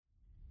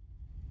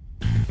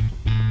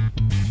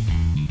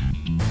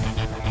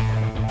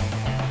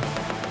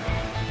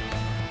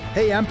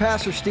Hey, I'm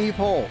Pastor Steve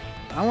Holt.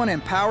 I want to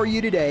empower you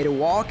today to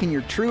walk in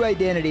your true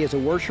identity as a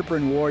worshiper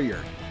and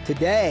warrior.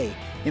 Today,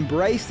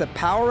 embrace the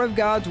power of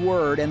God's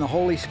Word and the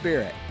Holy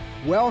Spirit.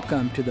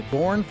 Welcome to the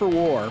Born for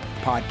War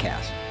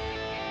podcast.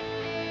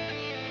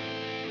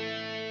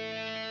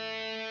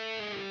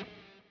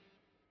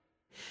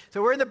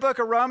 So we're in the book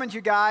of Romans,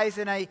 you guys,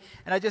 and I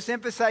just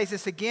emphasize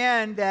this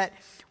again, that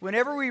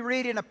whenever we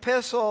read an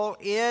epistle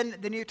in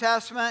the New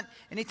Testament,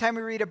 anytime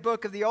we read a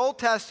book of the Old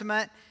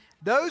Testament,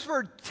 those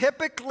were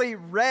typically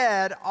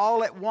read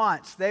all at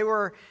once.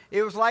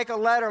 It was like a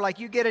letter, like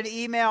you get an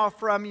email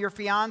from your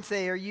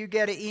fiance, or you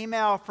get an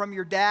email from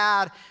your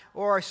dad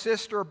or a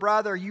sister or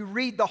brother. You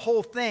read the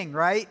whole thing,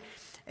 right?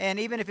 And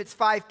even if it's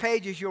 5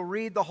 pages, you'll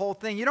read the whole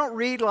thing. You don't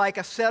read like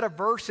a set of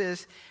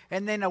verses,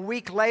 and then a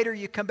week later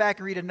you come back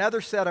and read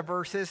another set of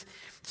verses.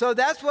 So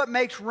that's what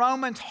makes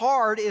Romans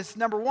hard is,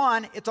 number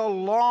one, it's a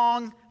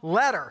long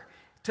letter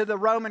to the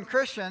Roman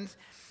Christians.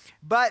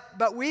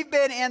 But we've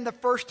been in the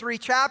first 3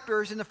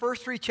 chapters, and the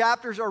first 3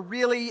 chapters are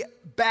really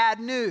bad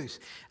news.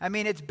 I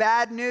mean, it's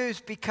bad news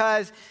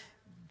because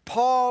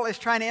Paul is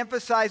trying to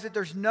emphasize that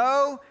there's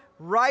no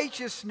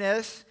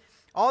righteousness.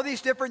 All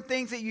these different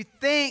things that you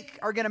think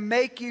are going to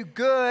make you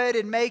good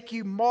and make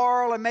you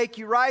moral and make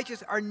you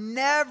righteous are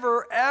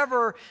never,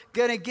 ever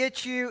going to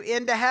get you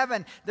into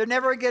heaven. They're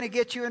never going to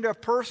get you into a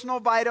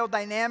personal, vital,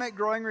 dynamic,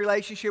 growing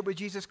relationship with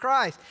Jesus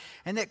Christ.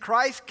 And that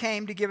Christ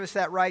came to give us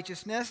that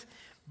righteousness.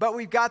 But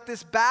we've got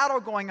this battle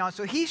going on.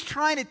 So he's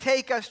trying to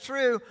take us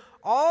through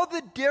all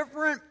the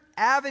different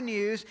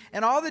avenues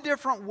and all the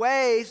different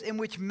ways in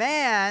which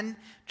man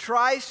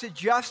tries to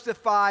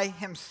justify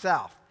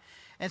himself.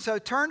 And so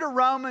turn to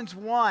Romans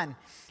 1.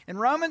 In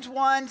Romans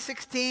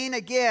 1:16,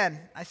 again,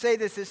 I say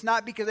this, it's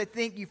not because I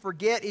think you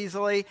forget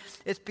easily.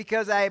 It's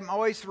because I'm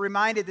always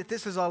reminded that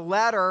this is a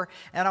letter,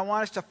 and I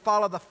want us to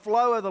follow the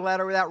flow of the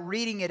letter without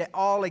reading it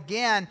all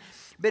again.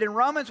 But in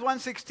Romans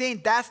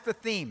 1:16, that's the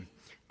theme.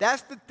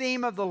 That's the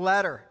theme of the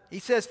letter. He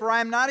says, "For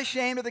I am not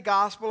ashamed of the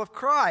gospel of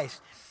Christ,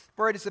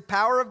 for it is the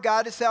power of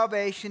God to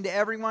salvation to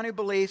everyone who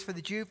believes, for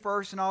the Jew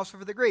first and also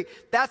for the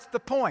Greek." That's the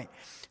point.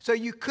 So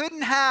you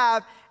couldn't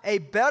have a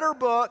better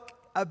book,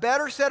 a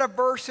better set of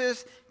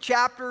verses,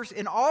 chapters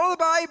in all of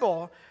the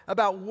Bible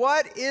about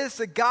what is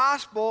the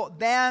gospel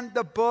than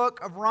the book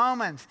of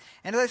Romans.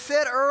 And as I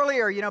said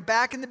earlier,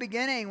 back in the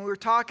beginning, we were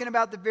talking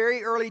about the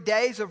very early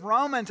days of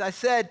Romans. I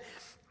said,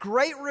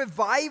 great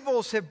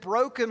revivals have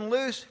broken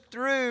loose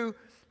through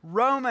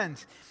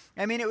Romans.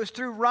 I mean, it was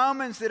through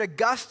Romans that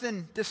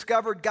Augustine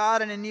discovered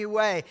God in a new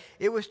way.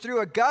 It was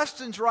through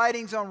Augustine's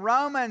writings on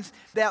Romans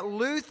that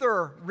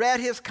Luther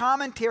read his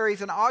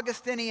commentaries, an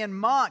Augustinian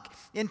monk,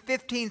 in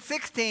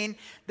 1516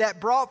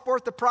 that brought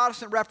forth the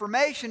Protestant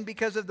Reformation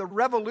because of the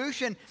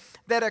revolution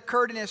that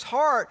occurred in his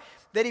heart,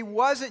 that he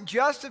wasn't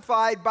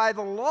justified by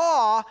the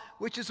law,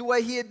 which is the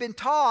way he had been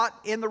taught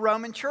in the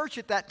Roman church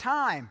at that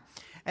time.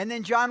 And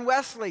then John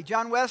Wesley,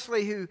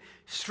 who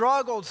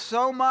struggled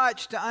so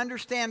much to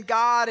understand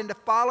God and to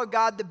follow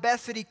God the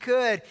best that he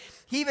could.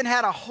 He even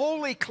had a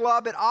holy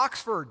club at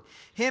Oxford.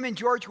 Him and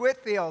George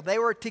Whitefield, they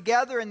were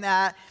together in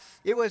that.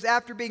 It was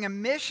after being a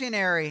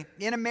missionary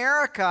in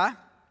America,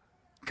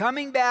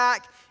 coming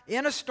back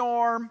in a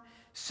storm,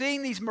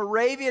 seeing these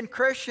Moravian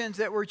Christians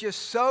that were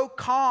just so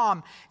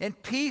calm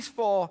and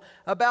peaceful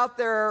about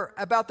their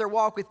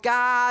walk with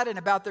God and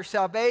about their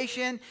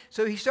salvation.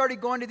 So he started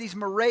going to these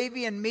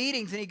Moravian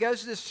meetings, and he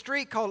goes to this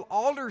street called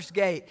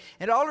Aldersgate.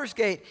 And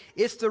Aldersgate,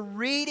 it's the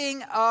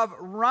reading of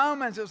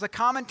Romans. It was a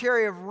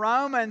commentary of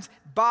Romans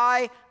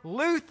by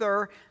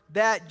Luther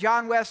that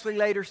John Wesley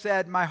later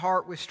said, "My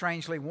heart was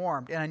strangely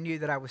warmed, and I knew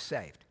that I was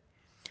saved."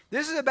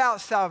 This is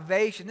about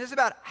salvation. This is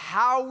about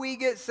how we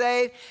get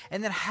saved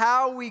and then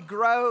how we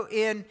grow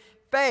in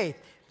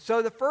faith.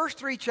 So the first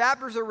 3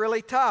 chapters are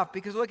really tough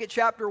because look at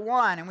chapter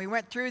 1, and we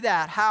went through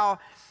that, how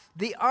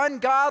the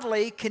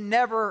ungodly can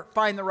never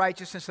find the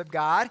righteousness of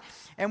God.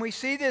 And we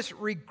see this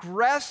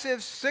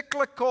regressive,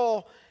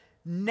 cyclical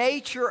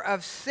nature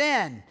of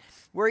sin,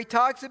 where he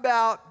talks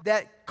about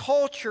that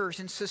cultures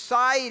and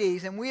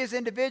societies and we as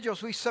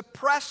individuals, we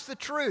suppress the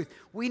truth.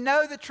 We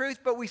know the truth,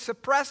 but we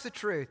suppress the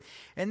truth.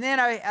 And then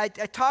I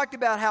talked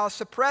about how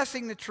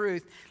suppressing the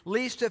truth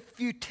leads to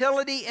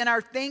futility in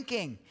our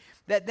thinking.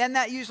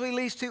 That usually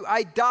leads to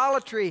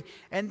idolatry.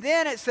 And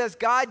then it says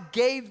God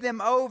gave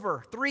them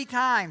over 3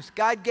 times.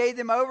 God gave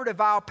them over to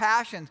vile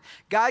passions.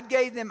 God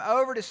gave them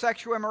over to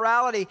sexual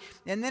immorality.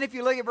 And then if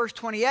you look at verse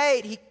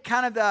 28, he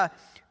kind of the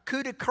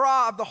coup de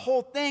grace of the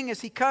whole thing as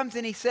he comes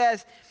and he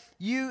says,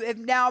 you have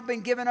now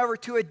been given over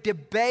to a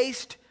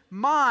debased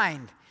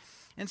mind.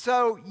 And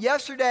so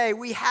yesterday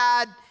we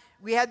had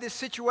this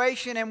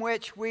situation in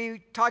which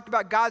we talked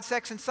about God,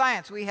 sex, and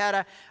science. We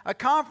had a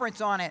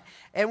conference on it,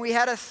 and we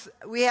had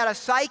a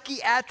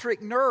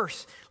psychiatric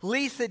nurse,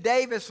 Lisa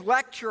Davis,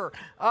 lecture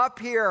up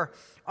here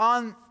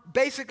on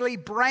basically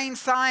brain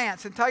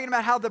science and talking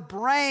about how the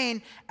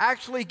brain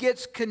actually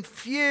gets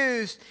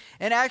confused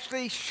and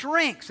actually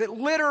shrinks. It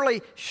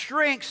literally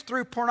shrinks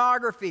through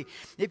pornography.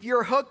 If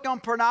you're hooked on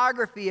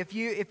pornography, if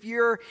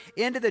you're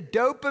into the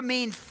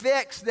dopamine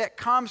fix that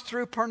comes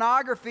through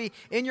pornography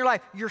in your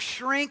life, you're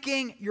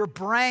shrinking your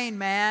brain,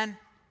 man.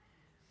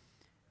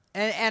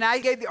 And I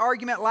gave the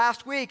argument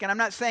last week, and I'm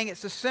not saying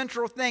it's the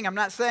central thing. I'm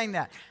not saying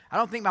that. I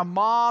don't think my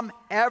mom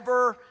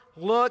ever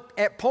looked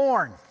at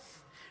porn.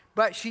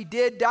 But she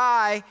did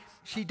die.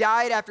 She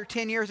died after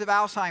 10 years of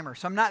Alzheimer's.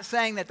 So I'm not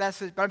saying that that's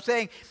it, but I'm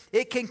saying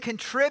it can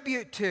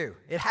contribute to,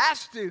 it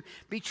has to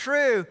be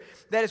true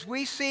that as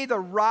we see the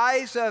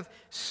rise of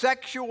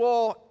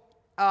sexual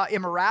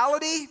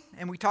immorality,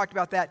 and we talked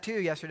about that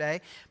too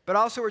yesterday, but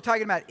also we're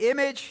talking about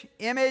image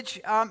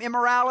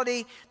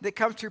immorality that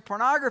comes through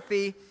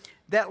pornography,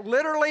 that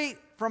literally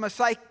from a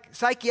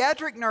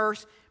psychiatric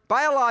nurse,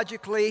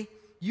 biologically,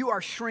 you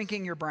are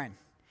shrinking your brain.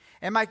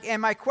 And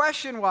my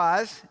question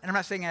was, and I'm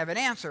not saying I have an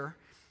answer,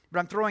 but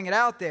I'm throwing it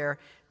out there,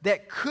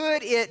 that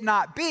could it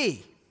not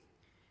be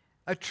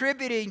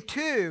attributing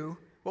to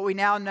what we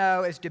now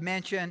know as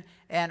dementia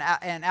and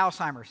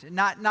Alzheimer's?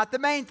 Not the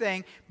main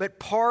thing, but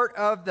part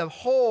of the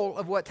whole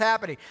of what's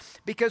happening.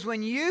 Because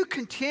when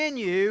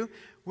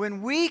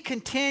we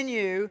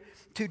continue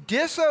to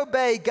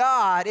disobey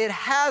God, it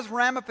has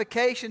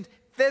ramifications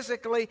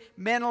physically,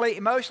 mentally,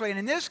 emotionally. And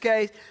in this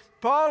case,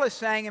 Paul is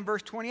saying in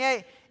verse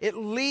 28, it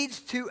leads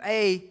to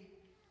a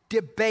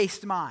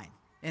debased mind.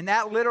 And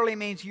that literally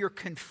means you're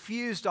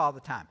confused all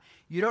the time.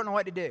 You don't know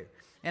what to do.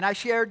 And I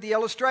shared the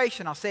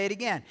illustration. I'll say it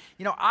again.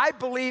 You know, I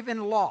believe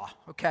in law.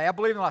 Okay, I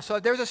believe in law. So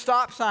if there's a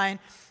stop sign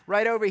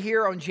right over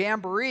here on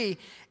Jamboree,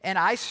 and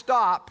I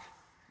stop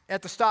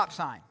at the stop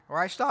sign, or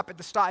I stop at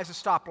as a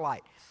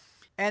stoplight.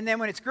 And then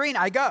when it's green,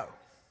 I go.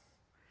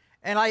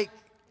 And I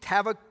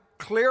have a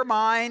clear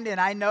mind, and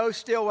I know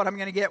still what I'm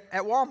going to get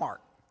at Walmart.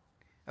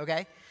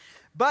 Okay?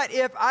 But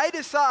if I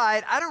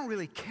decide I don't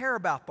really care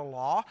about the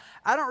law,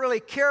 I don't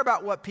really care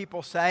about what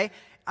people say,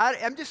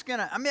 I'm just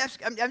gonna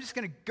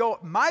go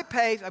at my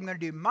pace, I'm gonna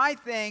do my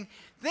thing.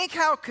 Think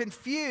how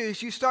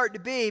confused you start to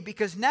be,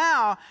 because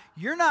now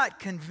you're not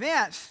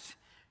convinced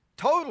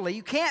totally,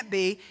 you can't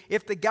be,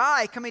 if the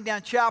guy coming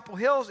down Chapel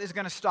Hills is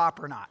gonna stop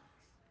or not.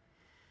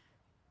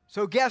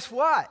 So guess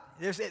what?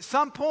 At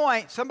some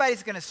point,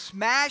 somebody's going to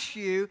smash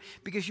you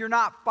because you're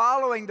not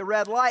following the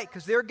red light,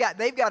 because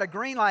they've got a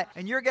green light,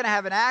 and you're going to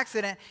have an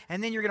accident,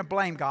 and then you're going to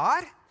blame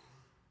God?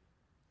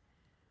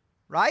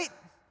 Right?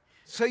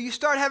 So you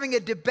start having a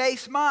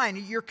debased mind.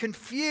 You're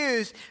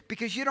confused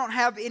because you don't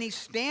have any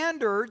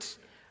standards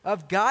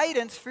of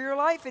guidance for your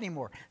life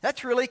anymore.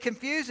 That's really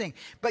confusing.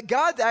 But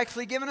God's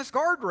actually given us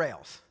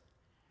guardrails.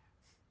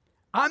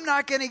 I'm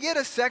not going to get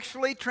a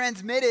sexually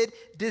transmitted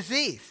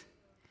disease,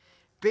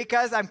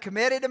 because I'm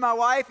committed to my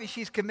wife and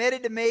she's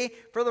committed to me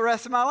for the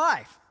rest of my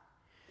life.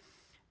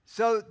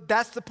 So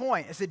that's the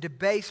point. It's a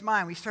debased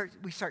mind. We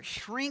start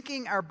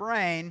shrinking our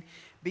brain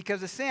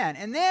because of sin.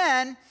 And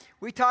then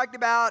we talked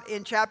about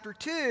in chapter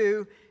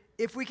 2,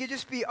 if we could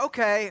just be,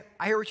 okay,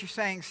 I hear what you're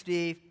saying,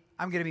 Steve.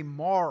 I'm going to be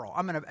moral.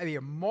 I'm going to be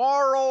a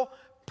moral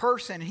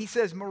person. And he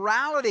says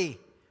morality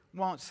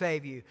won't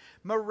save you.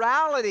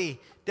 Morality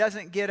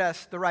doesn't get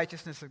us the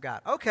righteousness of God.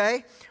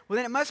 Okay, well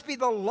then it must be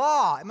the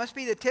law. It must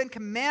be the 10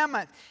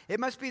 Commandments. It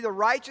must be the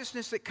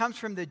righteousness that comes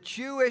from the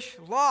Jewish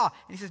law.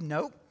 And he says,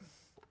 nope.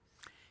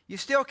 You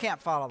still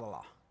can't follow the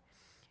law.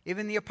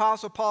 Even the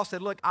Apostle Paul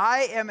said, look,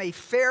 I am a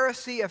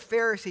Pharisee of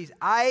Pharisees.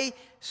 I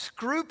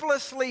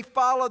scrupulously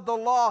followed the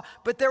law,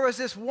 but there was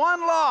this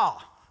one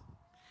law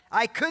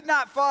I could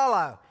not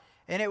follow,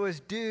 and it was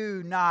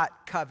do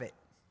not covet.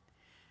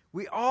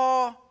 We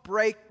all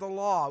break the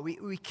law.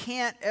 We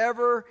can't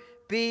ever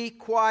be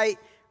quite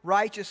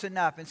righteous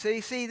enough. And so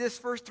you see, this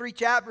first 3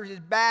 chapters is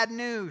bad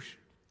news.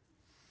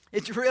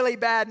 It's really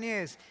bad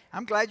news.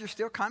 I'm glad you're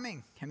still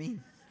coming. I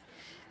mean,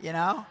 you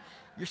know,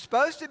 you're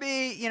supposed to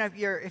be, you know,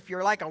 if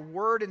you're like a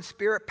word and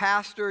spirit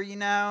pastor, you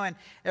know, and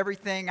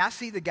everything. I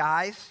see the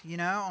guys, you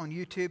know, on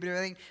YouTube and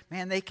everything.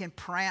 Man, they can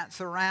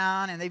prance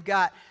around, and they've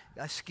got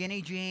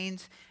skinny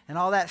jeans and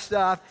all that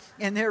stuff,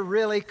 and they're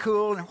really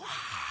cool, and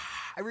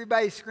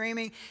everybody's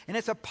screaming, and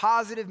it's a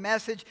positive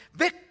message,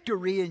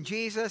 victory in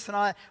Jesus and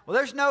all that. Well,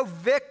 there's no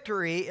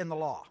victory in the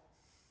law.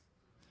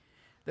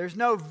 There's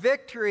no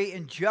victory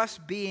in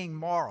just being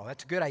moral.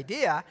 That's a good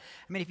idea.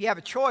 I mean, if you have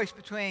a choice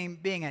between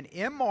being an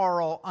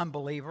immoral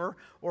unbeliever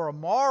or a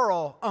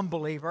moral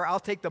unbeliever, I'll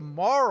take the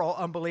moral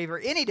unbeliever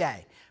any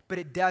day, but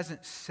it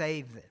doesn't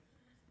save them.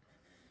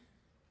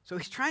 So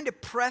he's trying to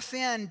press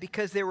in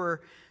because there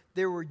were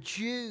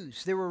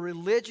Jews, there were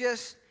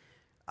religious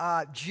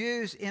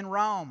Jews in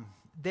Rome.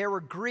 There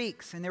were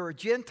Greeks and there were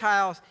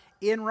Gentiles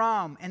in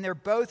Rome, and they're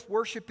both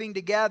worshiping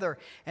together.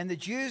 And the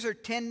Jews are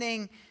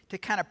tending to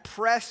kind of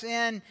press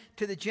in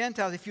to the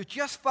Gentiles. If you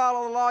just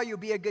follow the law, you'll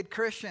be a good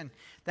Christian.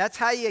 That's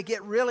how you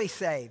get really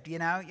saved, you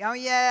know. Oh,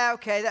 yeah,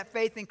 okay, that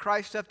faith in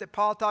Christ stuff that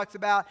Paul talks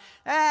about,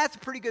 that's a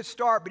pretty good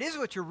start, but this is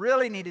what you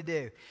really need to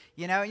do,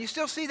 you know. And you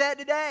still see that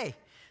today.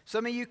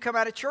 Some of you come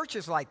out of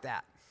churches like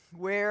that.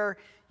 where,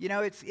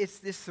 it's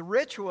this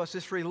ritual, it's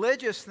this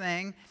religious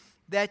thing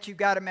that you've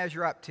got to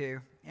measure up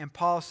to. And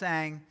Paul's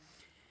saying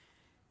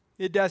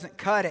it doesn't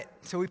cut it.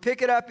 So we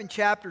pick it up in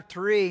chapter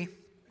 3,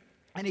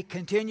 and he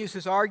continues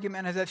his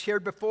argument. As I've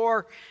shared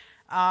before,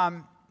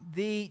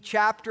 the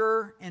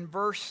chapter and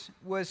verse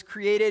was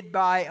created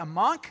by a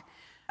monk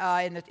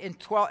in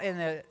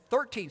the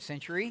 13th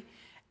century.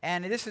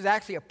 And this is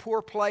actually a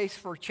poor place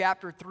for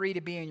chapter 3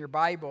 to be in your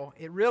Bible.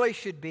 It really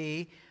should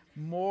be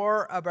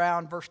more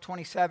around verse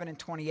 27 and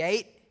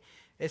 28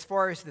 as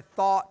far as the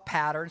thought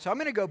pattern. So I'm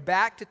going to go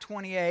back to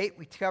 28.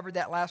 We covered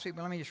that last week,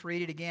 but let me just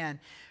read it again.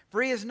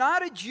 For he is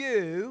not a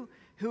Jew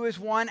who is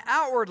one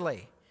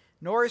outwardly,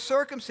 nor is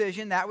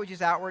circumcision that which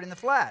is outward in the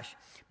flesh.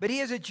 But he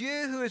is a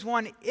Jew who is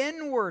one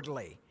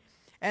inwardly.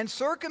 And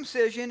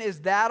circumcision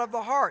is that of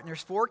the heart. And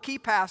there's 4 key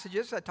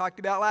passages I talked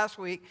about last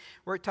week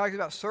where it talks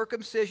about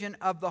circumcision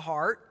of the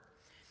heart.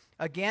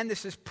 Again,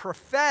 this is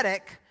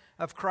prophetic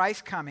of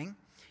Christ's coming.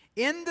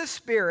 In the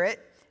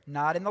Spirit,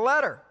 not in the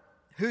letter,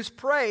 whose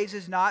praise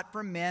is not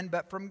from men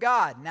but from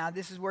God. Now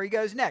this is where he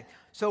goes next.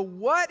 So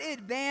what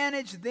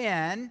advantage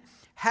then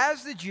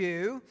has the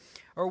Jew,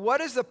 or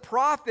what is the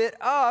profit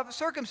of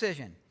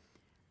circumcision?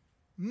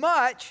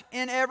 Much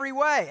in every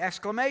way!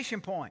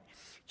 Exclamation point.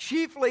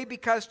 Chiefly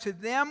because to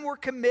them were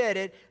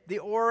committed the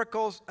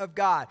oracles of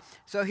God.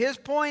 So his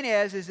point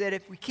is that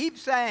if we keep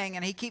saying,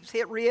 and he keeps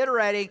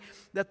reiterating,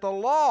 that the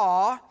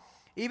law,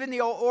 even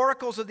the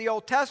oracles of the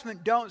Old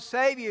Testament, don't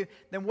save you,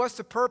 then what's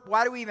the purpose?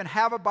 Why do we even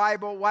have a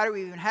Bible? Why do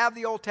we even have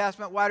the Old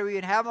Testament? Why do we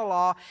even have the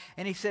law?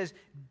 And he says,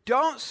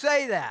 don't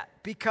say that,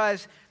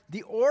 because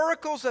the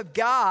oracles of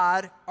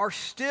God are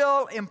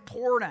still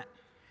important.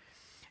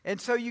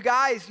 And so you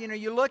guys,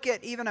 you look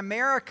at even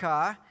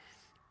America.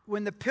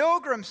 When the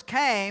Pilgrims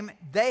came,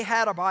 they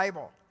had a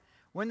Bible.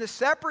 When the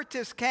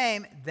Separatists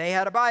came, they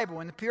had a Bible.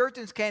 When the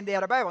Puritans came, they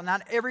had a Bible.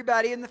 Not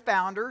everybody in the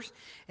founders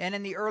and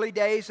in the early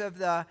days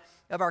of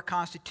our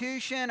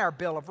Constitution, our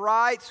Bill of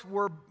Rights,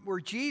 were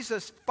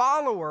Jesus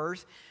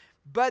followers,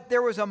 but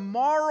there was a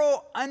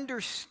moral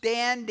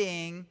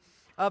understanding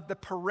of the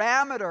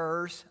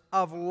parameters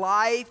of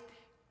life,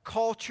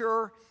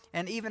 culture,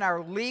 and even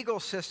our legal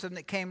system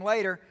that came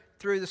later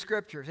through the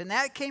Scriptures. And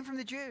that came from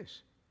the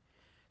Jews.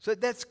 So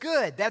that's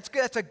good. That's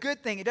good. That's a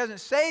good thing. It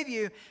doesn't save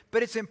you,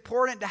 but it's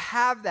important to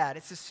have that.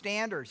 It's the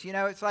standards.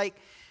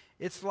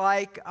 It's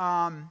like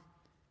I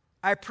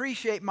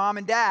appreciate mom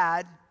and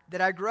dad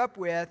that I grew up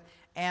with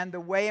and the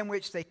way in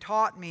which they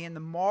taught me and the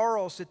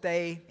morals that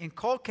they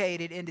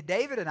inculcated into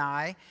David and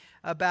I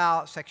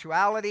about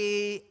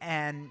sexuality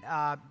and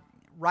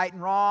right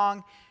and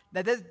wrong.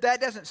 Now, that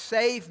doesn't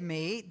save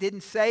me.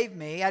 Didn't save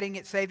me. I didn't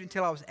get saved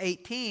until I was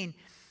 18.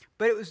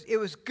 But it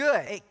was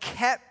good. It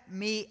kept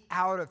me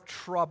out of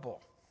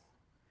trouble.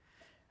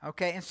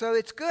 Okay, and so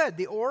it's good.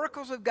 The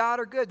oracles of God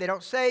are good. They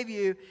don't save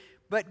you,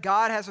 but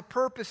God has a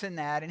purpose in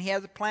that, and He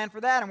has a plan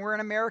for that. And we're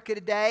in America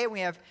today, and we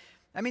have,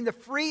 the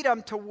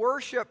freedom to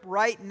worship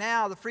right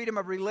now, the freedom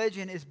of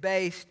religion is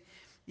based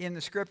in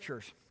the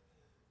Scriptures.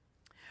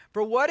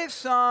 For what if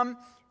some...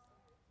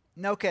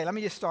 Okay, let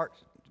me just start.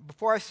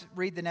 Before I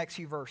read the next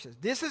few verses.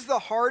 This is the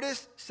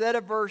hardest set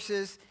of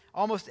verses.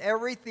 Almost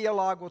every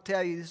theologue will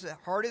tell you this is the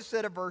hardest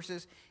set of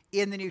verses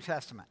in the New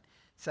Testament.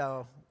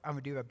 So I'm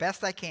going to do the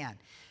best I can.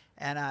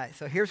 And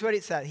so here's what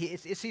it says.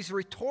 It's these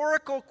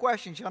rhetorical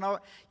questions. You know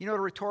what a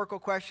rhetorical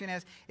question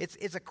is?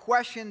 It's a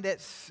question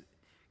that's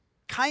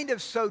kind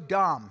of so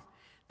dumb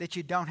that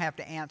you don't have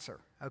to answer,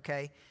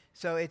 okay?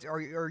 So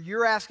or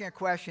you're asking a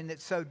question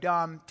that's so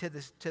dumb to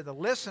the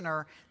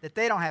listener that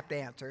they don't have to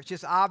answer. It's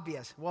just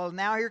obvious. Well,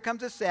 now here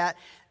comes a set.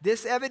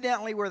 This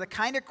evidently were the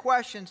kind of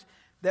questions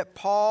that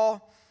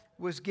Paul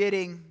was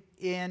getting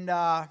in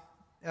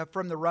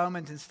from the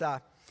Romans and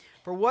stuff.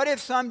 For what if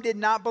some did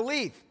not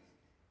believe?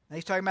 Now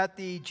he's talking about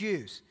the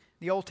Jews,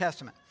 the Old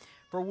Testament.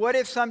 For what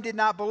if some did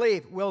not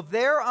believe? Will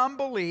their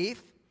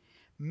unbelief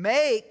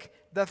make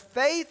the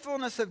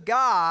faithfulness of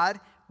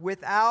God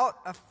without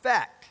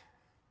effect?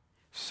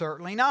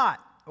 Certainly not,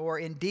 or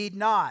indeed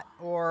not,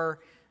 or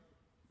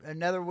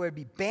another would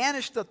be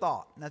banish the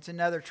thought. That's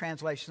another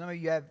translation. Some of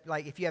you have,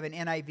 if you have an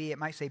NIV, it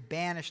might say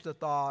banish the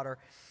thought,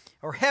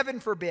 or heaven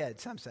forbid,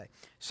 some say.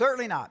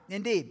 Certainly not.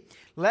 Indeed,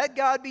 let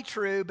God be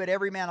true, but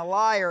every man a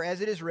liar,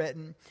 as it is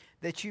written,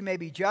 that you may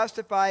be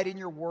justified in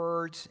your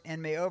words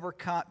and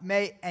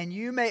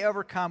you may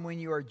overcome when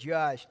you are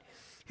judged.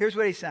 Here's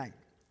what he's saying.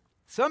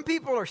 Some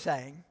people are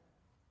saying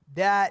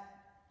that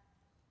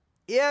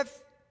this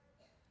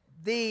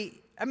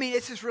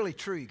is really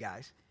true, you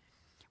guys.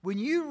 When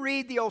you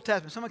read the Old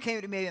Testament, someone came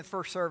to me in the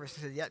first service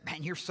and said, "Yeah,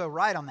 man, you're so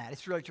right on that.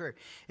 It's really true."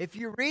 If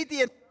you read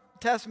the Old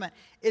Testament,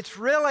 it's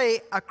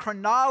really a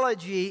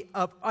chronology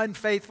of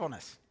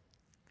unfaithfulness.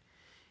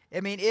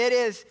 It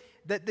is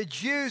that the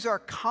Jews are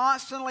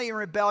constantly in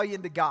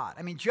rebellion to God.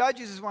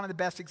 Judges is one of the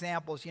best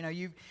examples.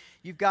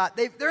 You've got,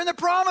 they're in the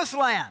promised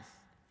land.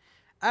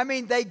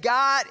 They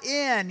got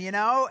in,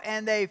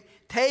 and they've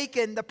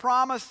taken the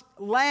promised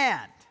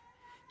land.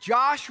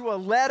 Joshua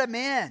led them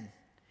in.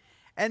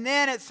 And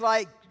then it's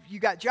like, you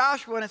got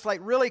Joshua, and it's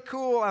like really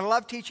cool. I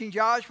love teaching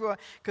Joshua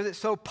because it's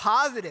so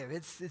positive.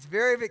 It's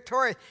very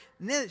victorious.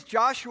 And then it's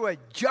Joshua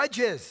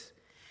judges.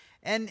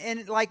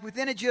 And like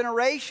within a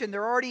generation,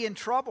 they're already in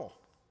trouble.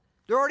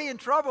 They're already in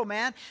trouble,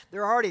 man.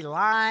 They're already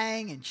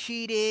lying and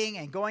cheating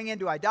and going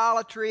into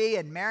idolatry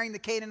and marrying the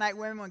Canaanite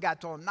women when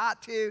God told them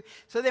not to.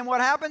 So then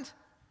what happens?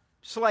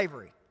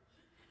 Slavery.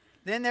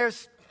 Then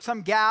there's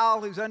some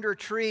gal who's under a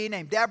tree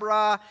named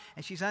Deborah,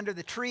 and she's under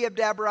the tree of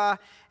Deborah,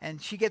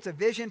 and she gets a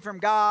vision from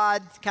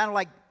God, kind of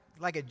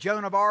like a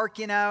Joan of Arc,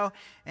 you know,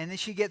 and then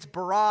she gets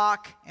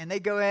Barak, and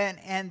they go in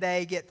and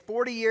they get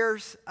 40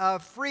 years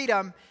of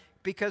freedom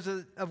because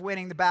of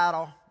winning the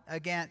battle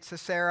against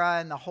Sisera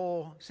and the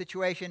whole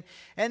situation.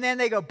 And then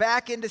they go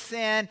back into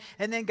sin,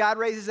 and then God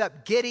raises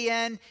up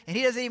Gideon, and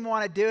he doesn't even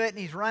want to do it, and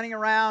he's running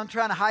around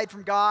trying to hide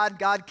from God.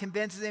 God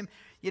convinces him,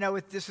 you know,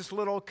 with this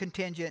little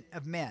contingent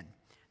of men.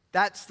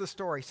 That's the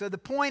story. So the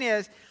point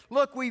is,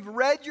 look, we've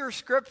read your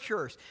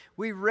scriptures.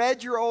 We've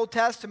read your Old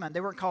Testament.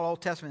 They weren't called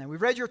Old Testament then.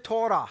 We've read your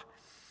Torah.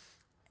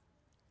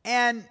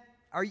 And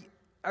are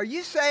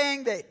you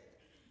saying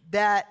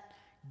that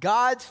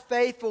God's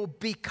faithful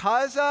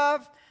because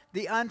of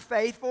the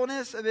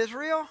unfaithfulness of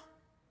Israel?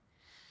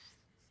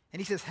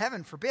 And he says,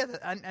 heaven forbid.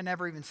 I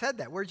never even said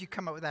that. Where'd you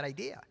come up with that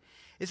idea?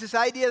 It's this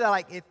idea that,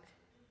 like, if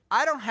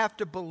I don't have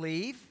to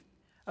believe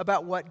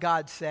about what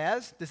God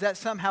says, does that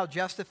somehow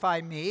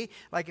justify me?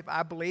 Like if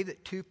I believe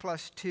that 2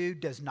 + 2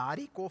 does not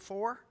equal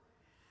 4?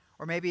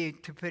 Or maybe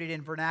to put it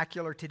in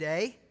vernacular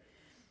today,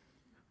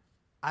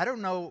 I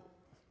don't know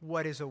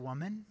what is a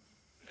woman.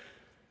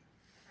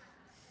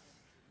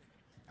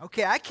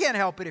 Okay, I can't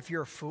help it if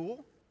you're a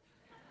fool.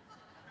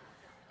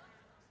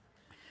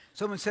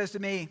 Someone says to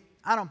me,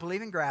 I don't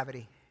believe in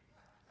gravity.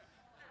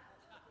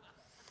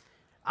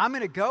 I'm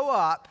going to go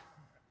up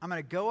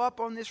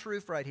on this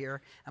roof right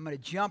here. I'm going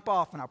to jump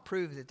off, and I'll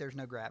prove that there's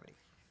no gravity.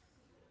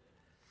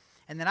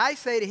 And then I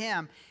say to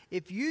him,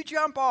 if you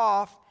jump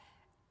off,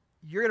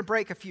 you're going to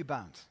break a few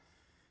bones.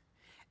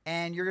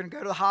 And you're going to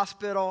go to the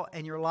hospital,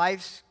 and your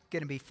life's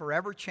going to be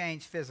forever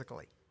changed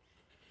physically.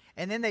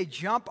 And then they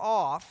jump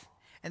off,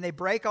 and they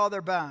break all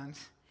their bones,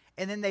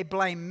 and then they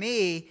blame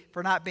me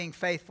for not being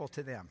faithful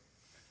to them.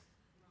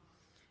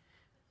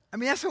 I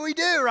mean, that's what we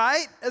do,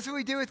 right? That's what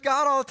we do with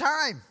God all the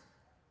time.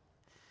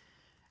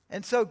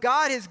 And so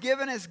God has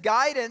given us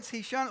guidance.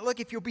 He's shown, look,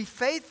 if you'll be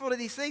faithful to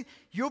these things,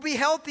 you'll be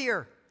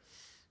healthier.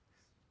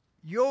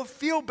 You'll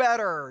feel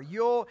better.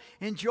 You'll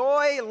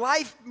enjoy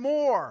life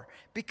more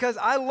because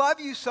I love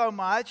you so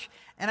much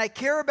and I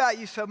care about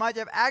you so much.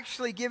 I've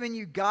actually given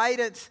you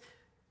guidance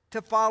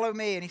to follow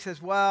me. And he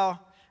says, well,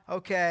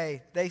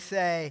 okay, they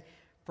say,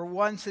 for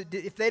once,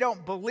 if they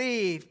don't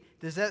believe,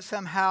 does that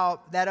somehow,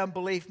 that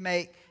unbelief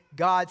make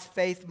God's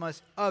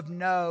faithfulness of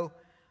no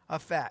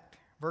effect?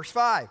 Verse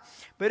 5,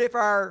 but if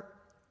our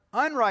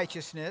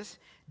unrighteousness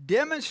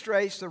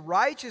demonstrates the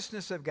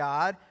righteousness of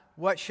God,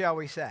 what shall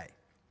we say?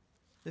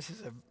 This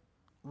is a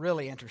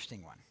really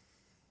interesting one.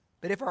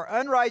 But if our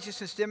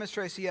unrighteousness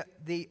demonstrates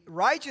the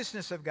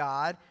righteousness of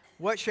God,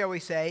 what shall we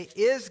say?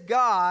 Is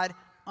God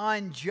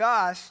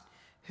unjust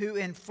who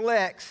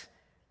inflicts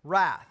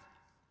wrath?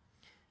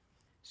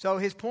 So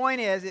his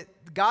point is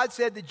that God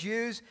said the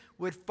Jews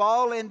would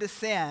fall into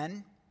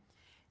sin,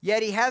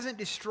 yet he hasn't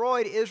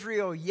destroyed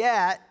Israel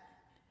yet.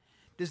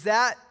 Does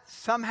that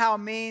somehow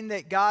mean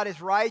that God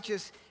is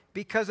righteous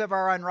because of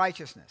our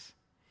unrighteousness?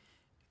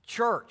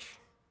 Church,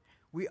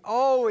 we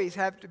always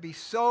have to be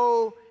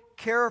so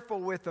careful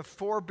with the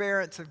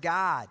forbearance of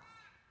God,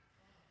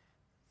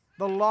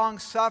 the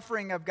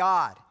long-suffering of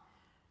God.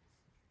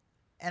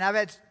 And I've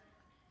had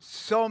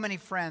so many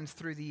friends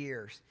through the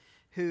years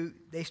who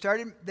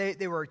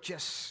they were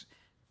just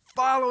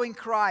following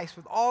Christ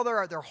with all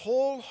their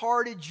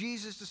wholehearted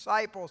Jesus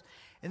disciples,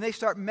 and they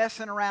start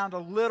messing around a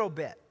little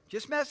bit.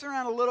 Just messing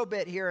around a little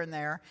bit here and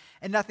there,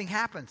 and nothing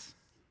happens.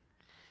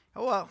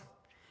 Oh, well,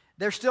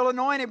 they're still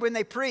anointed when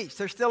they preach.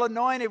 They're still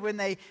anointed when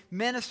they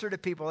minister to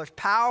people. There's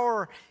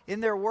power in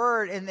their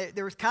word, and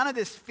there was kind of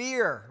this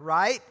fear,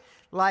 right?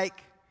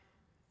 Like,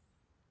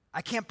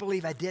 I can't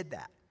believe I did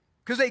that.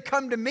 Because they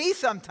come to me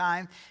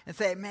sometimes and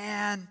say,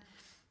 man,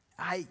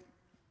 I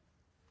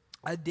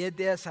did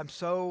this. I'm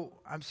so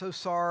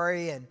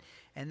sorry. And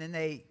then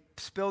they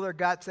spill their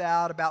guts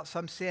out about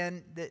some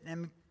sin that,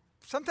 and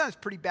sometimes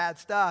pretty bad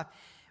stuff.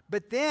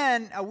 But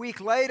then a week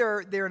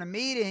later, they're in a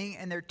meeting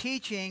and they're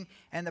teaching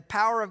and the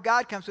power of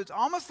God comes. So it's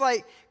almost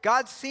like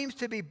God seems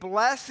to be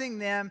blessing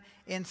them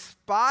in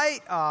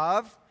spite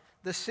of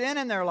the sin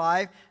in their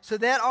life. So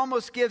that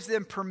almost gives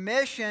them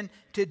permission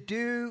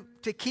to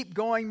keep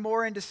going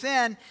more into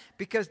sin,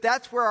 because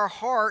that's where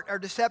our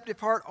deceptive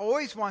heart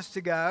always wants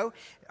to go.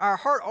 Our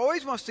heart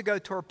always wants to go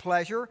toward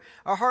pleasure.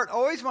 Our heart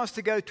always wants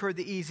to go toward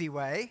the easy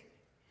way.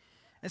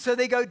 And so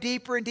they go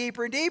deeper and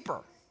deeper and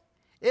deeper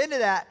into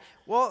that.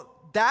 Well,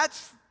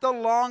 that's the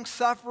long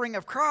suffering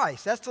of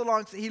Christ.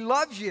 He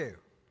loves you.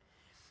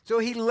 So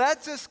he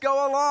lets us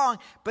go along,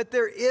 but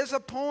there is a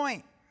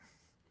point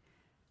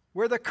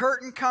where the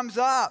curtain comes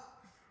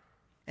up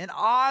and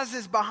Oz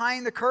is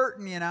behind the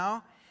curtain,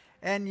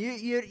 And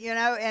you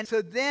know, and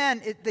so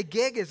then the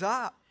gig is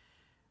up.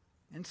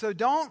 And so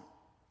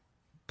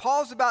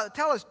Paul's about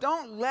to tell us,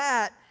 don't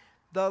let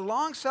the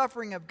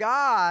long-suffering of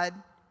God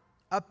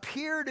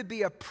appear to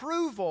be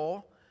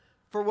approval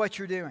for what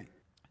you're doing.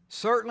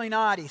 Certainly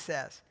not, he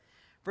says.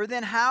 For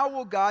then how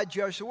will God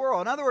judge the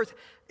world? In other words,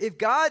 if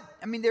God,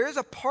 there is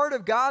a part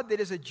of God that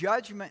is a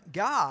judgment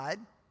God,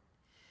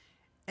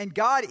 and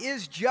God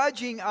is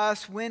judging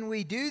us when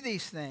we do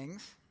these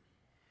things.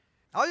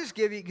 I'll just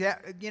give you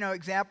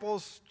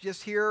examples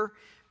just here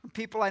from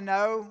people I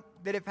know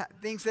that have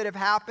things that have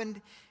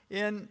happened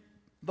in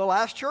the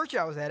last church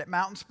I was at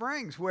Mountain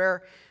Springs,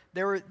 where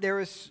there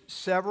was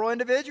several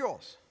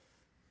individuals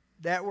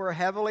that were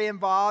heavily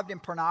involved in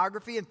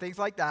pornography and things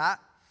like that,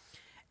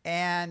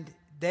 and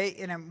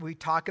we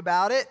talk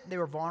about it. They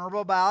were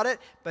vulnerable about it,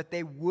 but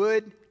they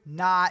would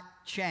not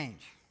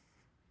change.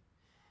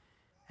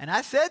 And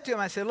I said to him,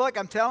 I said, look,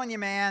 I'm telling you,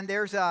 man,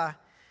 the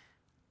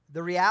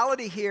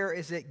reality here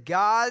is that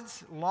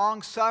God's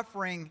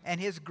long-suffering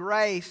and His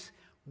grace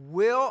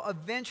will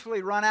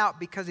eventually run out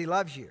because He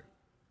loves you.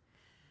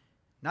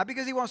 Not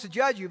because He wants to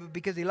judge you, but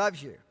because He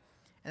loves you.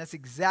 And that's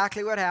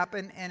exactly what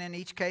happened. And in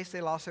each case,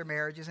 they lost their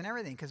marriages and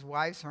everything because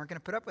wives aren't going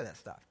to put up with that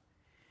stuff.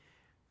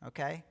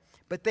 Okay?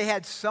 But they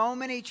had so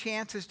many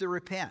chances to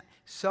repent,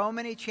 so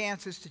many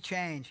chances to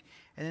change.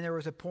 And then there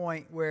was a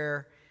point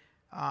where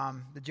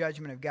the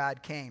judgment of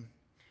God came.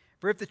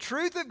 For if the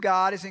truth of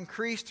God is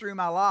increased through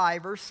my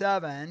life, verse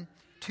 7,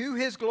 to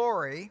His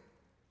glory,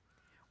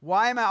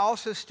 why am I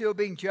also still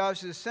being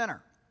judged as a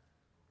sinner?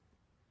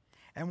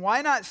 And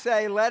why not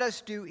say, let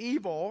us do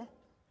evil,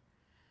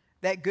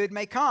 that good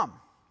may come?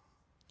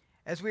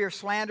 As we are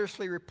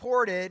slanderously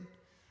reported,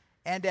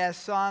 and as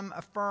some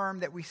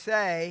affirm that we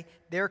say,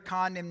 their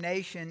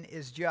condemnation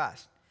is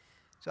just.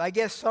 So I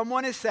guess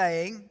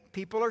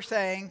people are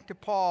saying to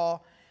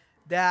Paul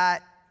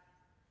that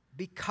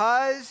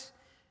because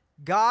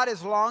God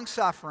is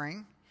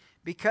long-suffering,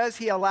 because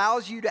He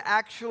allows you to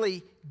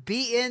actually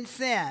be in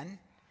sin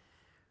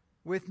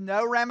with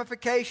no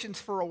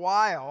ramifications for a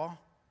while,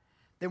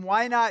 then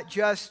why not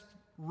just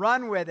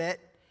run with it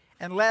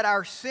and let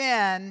our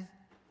sin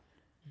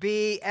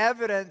be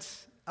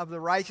evidence of the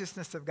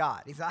righteousness of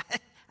God? He's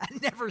like, I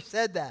never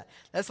said that.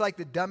 That's like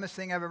the dumbest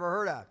thing I've ever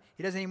heard of.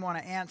 He doesn't even want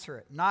to answer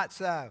it. Not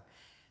so.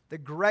 The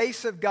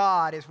grace of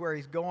God is where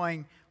he's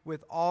going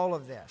with all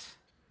of this.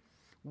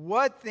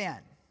 What then?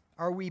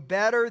 Are we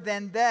better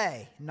than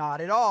they?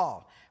 Not at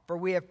all. For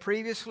we have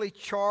previously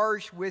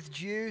charged with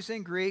Jews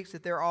and Greeks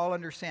that they're all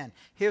under sin.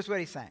 Here's what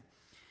he's saying.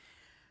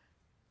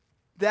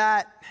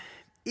 That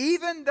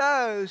even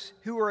those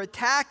who were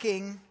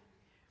attacking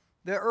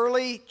the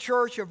early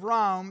church of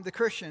Rome, the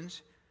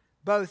Christians,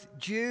 both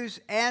Jews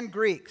and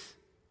Greeks,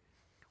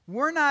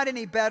 we're not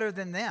any better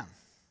than them.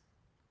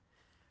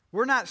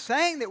 We're not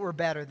saying that we're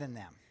better than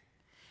them.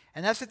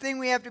 And that's the thing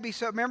we have to be.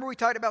 So remember we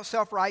talked about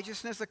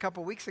self-righteousness a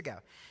couple weeks ago.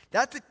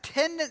 That's a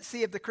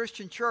tendency of the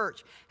Christian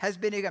church, has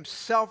been to become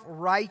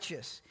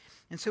self-righteous.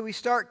 And so we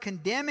start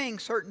condemning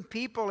certain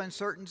people and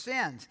certain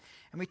sins.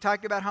 And we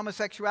talked about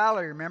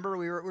homosexuality. Remember,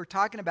 we were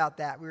talking about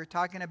that. We were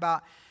talking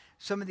about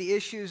some of the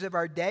issues of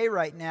our day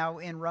right now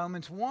in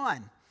Romans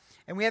 1.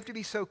 And we have to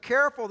be so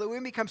careful that we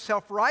become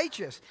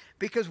self-righteous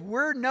because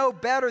we're no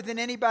better than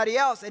anybody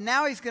else. And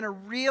now he's going to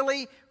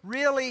really,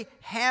 really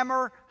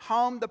hammer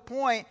home the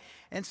point.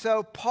 And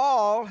so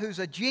Paul, who's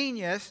a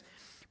genius,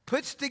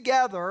 puts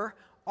together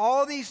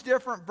all these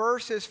different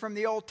verses from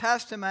the Old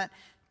Testament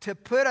to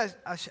put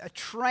a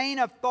train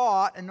of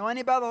thought,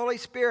 anointed by the Holy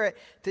Spirit,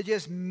 to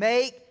just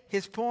make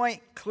his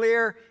point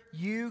clear.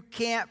 You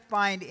can't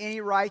find any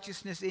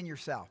righteousness in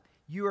yourself.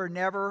 You are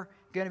never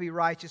going to be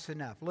righteous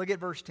enough. Look at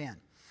verse 10.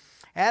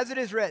 As it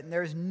is written,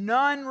 there is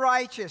none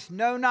righteous,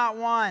 no, not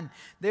one.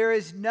 There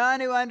is none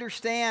who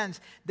understands.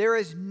 There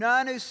is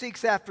none who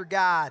seeks after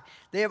God.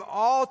 They have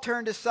all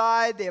turned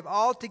aside. They have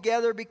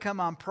altogether become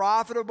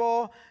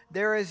unprofitable.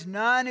 There is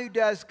none who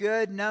does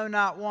good, no,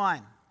 not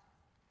one.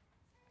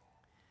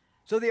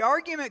 So the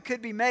argument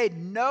could be made,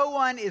 no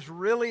one is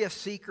really a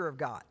seeker of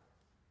God.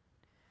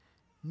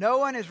 No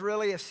one is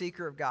really a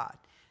seeker of God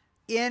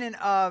in and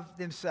of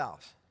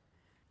themselves.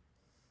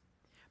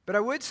 But I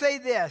would say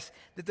this,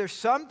 that there's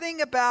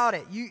something about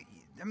it.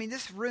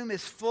 This room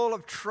is full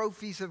of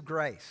trophies of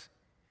grace.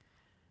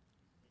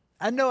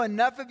 I know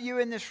enough of you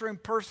in this room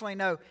personally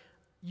know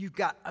you've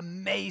got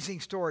amazing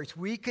stories.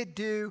 We could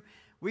do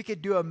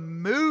a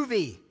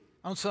movie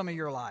on some of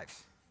your lives.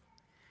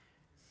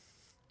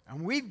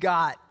 And we've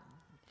got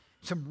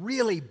some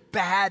really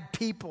bad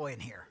people in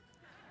here.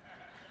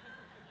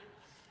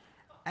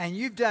 And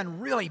you've done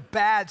really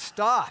bad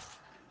stuff.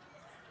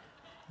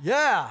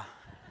 Yeah.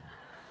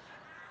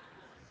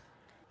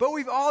 But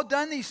we've all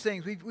done these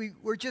things.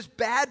 We're just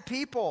bad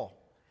people.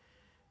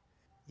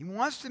 He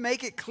wants to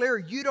make it clear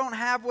you don't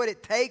have what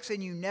it takes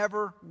and you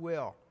never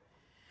will.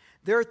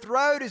 Their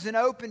throat is an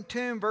open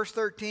tomb, verse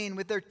 13.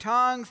 With their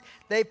tongues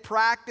they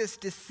practice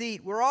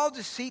deceit. We're all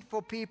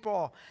deceitful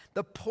people.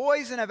 The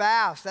poison of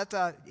asps, that's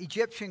an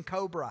Egyptian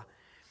cobra,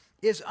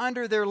 is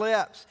under their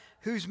lips.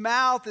 whose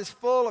mouth is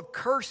full of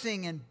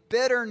cursing and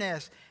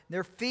bitterness.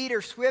 Their feet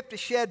are swift to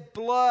shed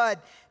blood.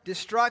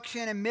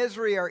 Destruction and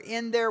misery are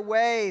in their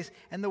ways,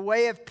 and the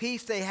way of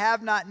peace they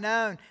have not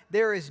known.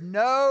 There is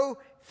no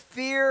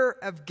fear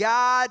of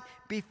God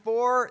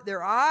before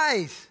their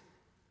eyes.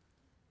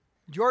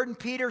 Jordan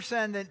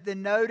Peterson, the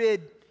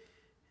noted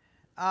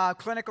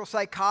clinical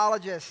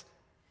psychologist,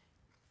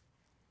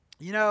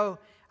 you know,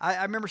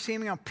 I remember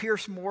seeing him on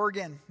Piers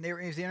Morgan. He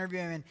was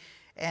interviewing,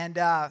 and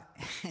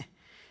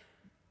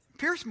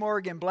Piers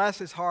Morgan, bless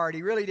his heart,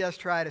 he really does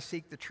try to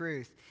seek the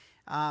truth.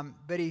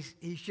 But he's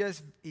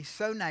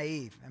so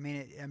naive. I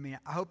mean,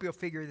 I hope you'll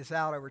figure this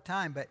out over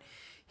time. But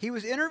he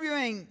was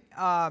interviewing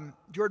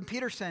Jordan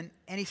Peterson,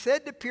 and he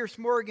said to Piers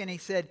Morgan, he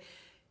said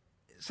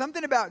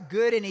something about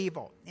good and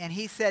evil. And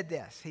he said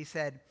this. He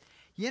said,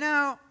 you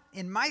know,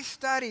 in my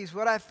studies,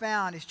 what I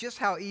found is just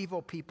how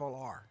evil people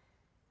are.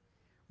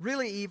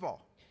 Really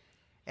evil.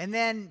 And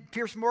then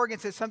Piers Morgan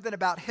said something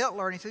about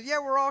Hitler, and he said, yeah,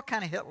 we're all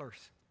kind of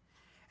Hitlers.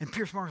 And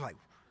Piers Morgan's like,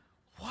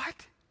 what?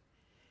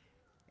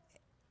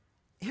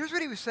 Here's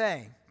what he was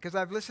saying, because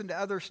I've listened to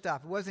other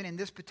stuff. It wasn't in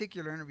this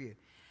particular interview.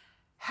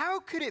 How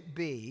could it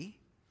be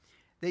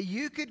that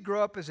you could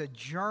grow up as a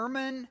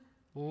German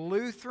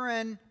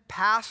Lutheran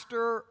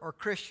pastor or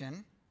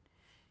Christian?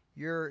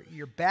 You're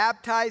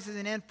baptized as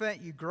an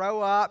infant. You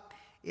grow up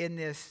in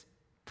this,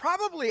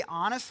 probably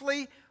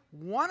honestly,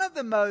 one of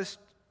the most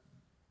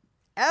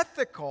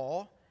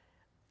ethical,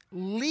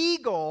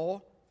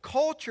 legal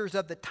cultures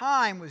of the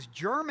time was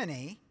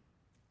Germany,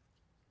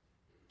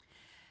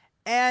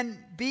 and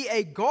be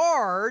a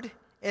guard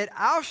at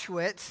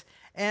Auschwitz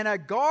and a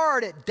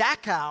guard at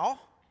Dachau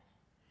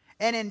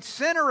and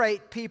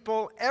incinerate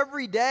people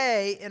every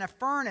day in a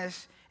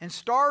furnace and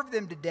starve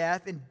them to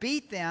death and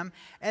beat them,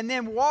 and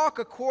then walk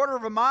a quarter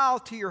of a mile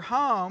to your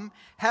home,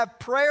 have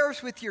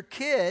prayers with your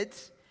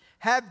kids,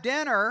 have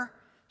dinner,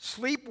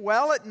 sleep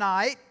well at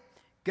night,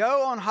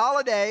 go on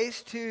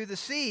holidays to the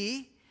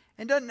sea,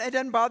 and it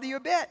doesn't bother you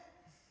a bit.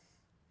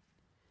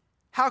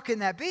 How can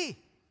that be?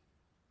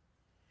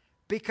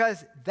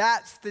 Because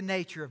that's the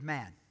nature of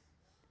man.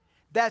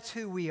 That's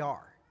who we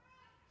are.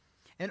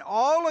 And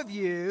all of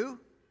you,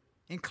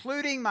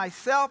 including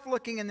myself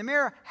looking in the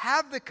mirror,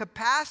 have the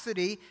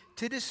capacity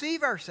to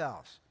deceive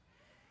ourselves.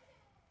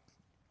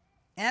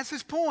 And that's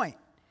his point.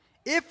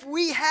 If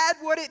we had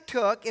what it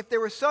took, if there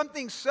was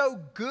something so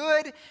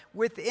good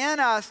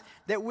within us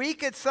that we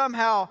could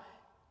somehow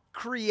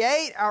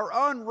create our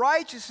own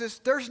righteousness,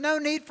 there's no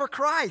need for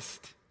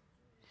Christ.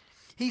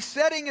 He's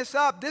setting us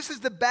up. This is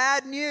the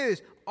bad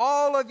news.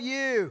 All of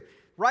you,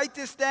 write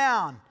this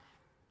down.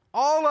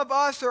 All of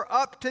us are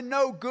up to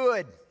no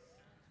good.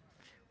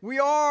 We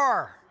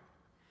are.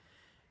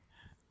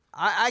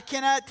 I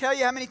cannot tell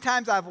you how many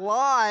times I've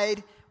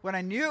lied when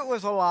I knew it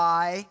was a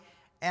lie,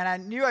 and I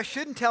knew I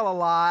shouldn't tell a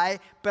lie,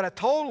 but I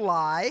told a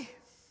lie,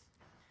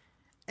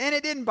 and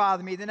it didn't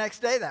bother me the next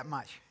day that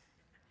much.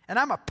 And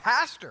I'm a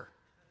pastor.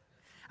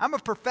 I'm a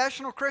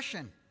professional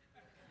Christian.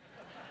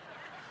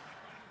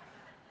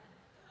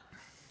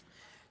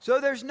 So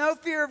there's no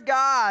fear of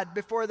God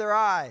before their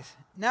eyes.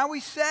 Now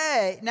we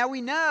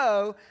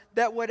know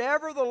that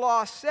whatever the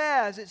law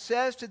says, it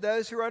says to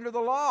those who are under the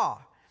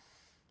law,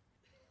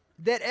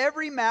 that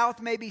every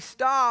mouth may be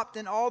stopped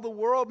and all the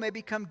world may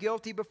become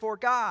guilty before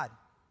God.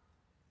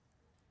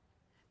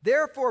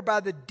 Therefore, by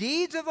the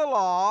deeds of the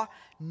law,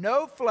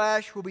 no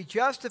flesh will be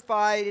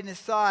justified in his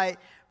sight,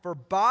 for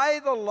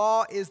by the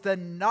law is the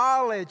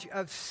knowledge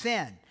of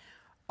sin.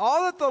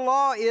 All that the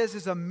law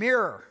is a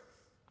mirror,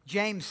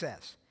 James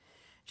says.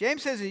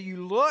 James says that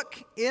you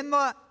look in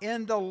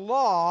the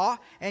law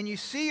and you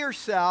see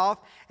yourself,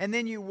 and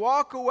then you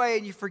walk away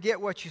and you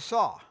forget what you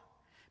saw.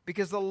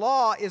 Because the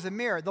law is a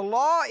mirror. The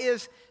law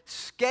is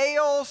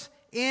scales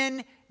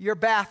in your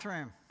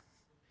bathroom.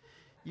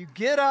 You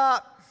get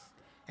up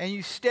and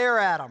you stare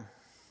at them.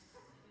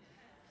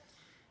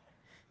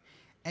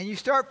 And you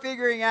start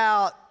figuring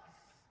out,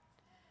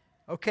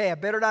 okay, I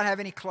better not have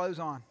any clothes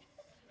on.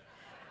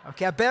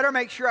 Okay, I better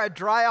make sure I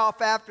dry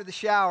off after the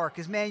shower,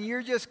 because, man,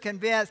 you're just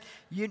convinced.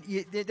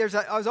 There's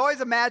always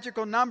a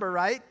magical number,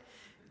 right?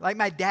 Like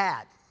my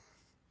dad,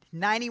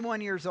 91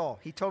 years old.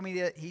 He told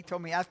me,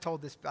 I've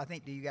told this, I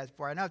think, to you guys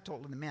before. I know I've told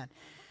it to the men,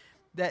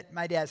 that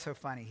my dad's so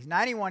funny. He's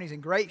 91, he's in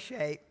great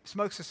shape,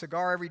 smokes a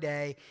cigar every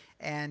day,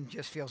 and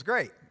just feels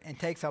great, and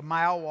takes a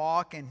mile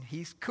walk, and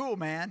he's cool,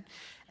 man.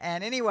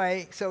 And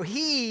anyway, so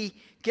he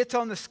gets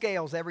on the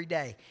scales every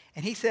day,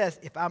 and he says,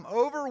 if I'm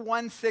over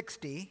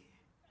 160...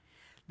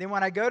 then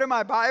when I go to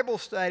my Bible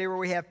study where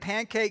we have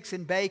pancakes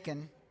and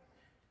bacon,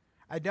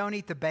 I don't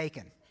eat the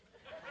bacon.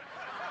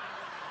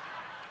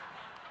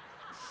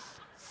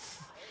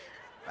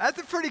 That's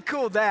a pretty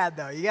cool dad,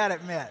 though, you got to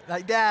admit.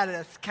 Like, Dad,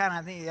 that's kind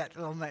of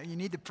thing, you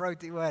need the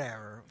protein,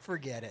 whatever,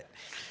 forget it,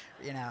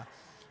 you know.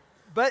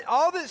 But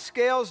all that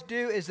scales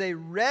do is they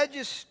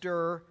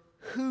register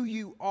who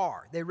you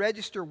are. They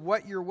register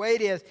what your weight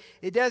is.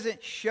 It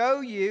doesn't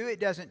show you, it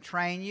doesn't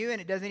train you,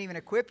 and it doesn't even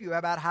equip you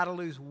about how to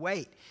lose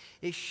weight.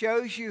 It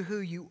shows you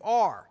who you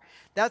are.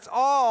 That's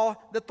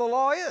all that the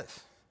law is.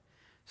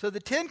 So the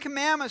Ten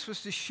Commandments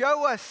was to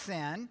show us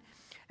sin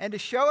and to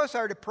show us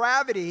our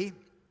depravity,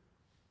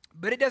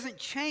 but it doesn't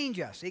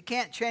change us. It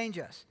can't change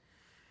us.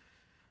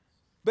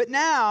 But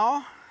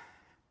now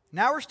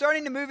we're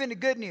starting to move into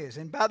good news.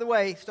 And by the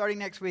way, starting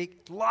next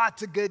week,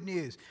 lots of good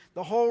news.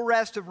 The whole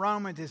rest of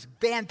Romans is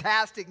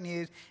fantastic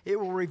news. It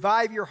will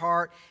revive your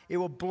heart. It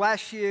will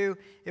bless you.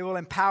 It will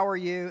empower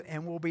you.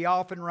 And we'll be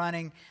off and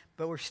running.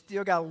 But we've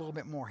still got a little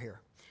bit more here.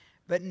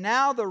 But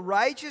now the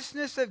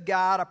righteousness of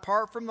God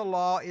apart from the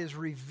law is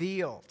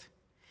revealed,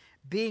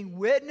 being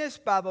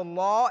witnessed by the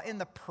law and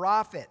the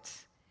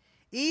prophets.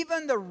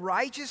 Even the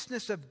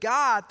righteousness of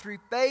God through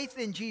faith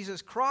in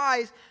Jesus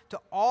Christ to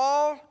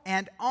all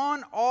and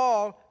on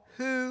all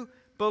who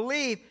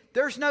believe.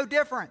 There's no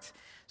difference.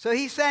 So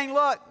he's saying,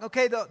 look,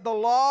 okay, the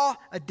law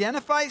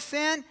identifies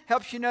sin,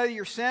 helps you know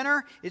you're a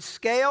sinner. It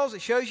scales,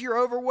 it shows you're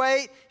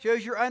overweight,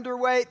 shows you're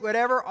underweight,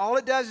 whatever. All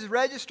it does is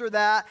register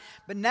that.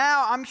 But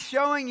now I'm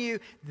showing you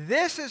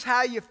this is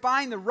how you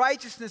find the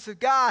righteousness of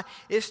God,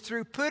 is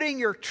through putting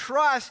your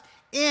trust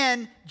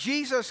in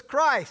Jesus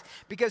Christ,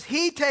 because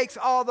he takes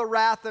all the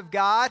wrath of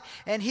God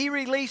and he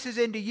releases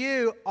into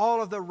you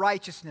all of the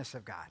righteousness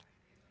of God.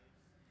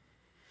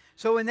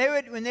 So when they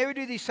would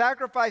do these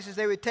sacrifices,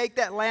 they would take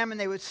that lamb and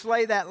they would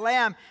slay that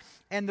lamb,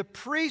 and the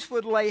priest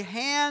would lay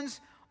hands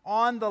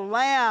on the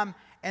lamb.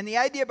 And the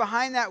idea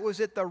behind that was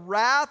that the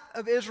wrath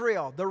of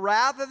Israel, the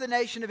wrath of the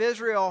nation of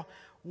Israel,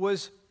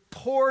 was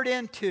poured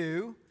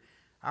into,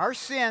 our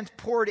sins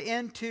poured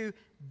into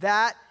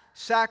that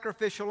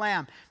sacrificial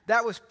lamb.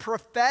 That was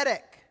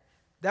prophetic.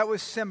 That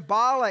was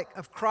symbolic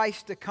of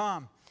Christ to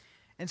come.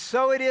 And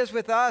so it is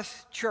with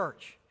us,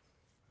 church.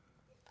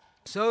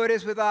 So it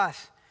is with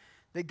us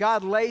that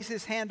God lays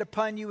his hand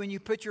upon you when you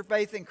put your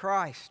faith in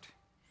Christ.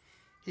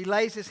 He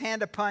lays his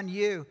hand upon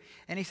you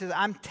and he says,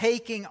 I'm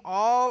taking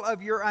all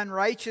of your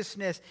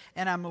unrighteousness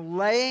and I'm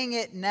laying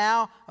it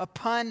now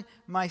upon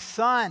my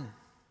son.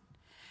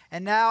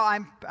 And now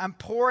I'm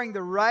pouring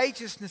the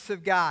righteousness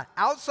of God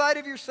outside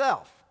of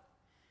yourself.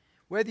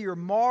 Whether you're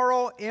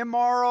moral,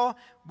 immoral,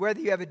 whether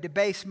you have a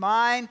debased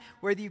mind,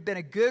 whether you've been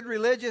a good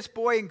religious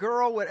boy and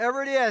girl,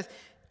 whatever it is,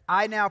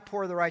 I now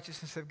pour the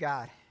righteousness of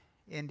God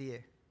into you.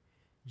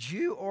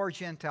 Jew or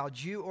Gentile,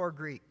 Jew or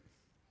Greek,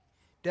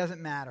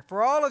 doesn't matter.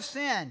 For all have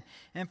sinned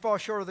and fall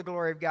short of the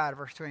glory of God,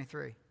 verse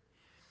 23.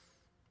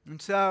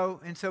 And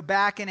so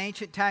back in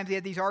ancient times, they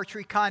had these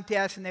archery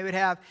contests, and they would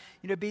have,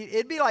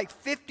 it'd be like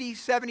 50,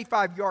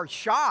 75-yard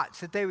shots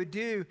that they would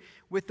do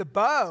with the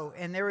bow,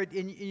 and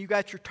you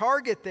got your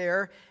target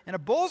there, and a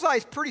bullseye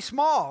is pretty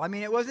small. I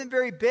mean, it wasn't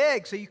very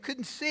big, so you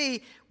couldn't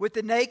see with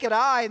the naked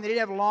eye, and they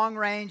didn't have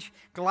long-range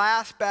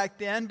glass back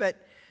then,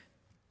 but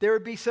there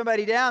would be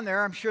somebody down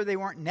there. I'm sure they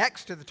weren't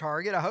next to the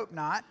target. I hope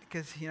not,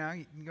 because, you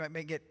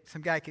might get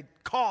some guy could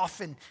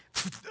cough and,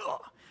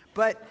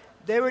 but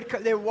they would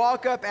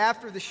walk up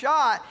after the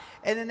shot,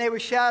 and then they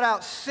would shout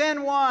out,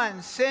 sin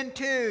 1, sin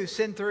 2,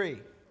 sin 3.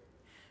 And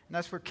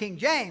that's where King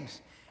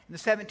James, in the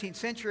 17th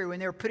century, when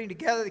they were putting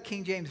together the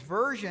King James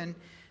Version,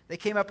 they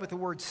came up with the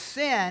word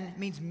sin. It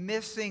means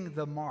missing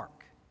the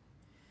mark.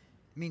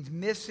 It means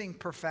missing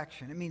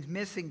perfection. It means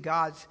missing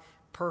God's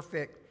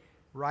perfect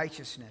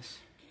righteousness.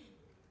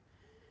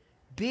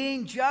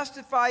 Being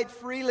justified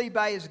freely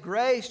by his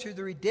grace through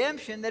the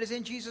redemption that is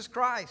in Jesus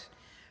Christ,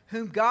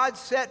 whom God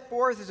set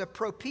forth as a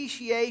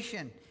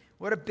propitiation.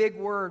 What a big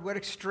word. What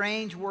a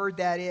strange word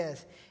that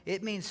is.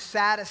 It means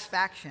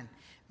satisfaction.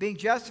 Being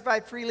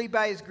justified freely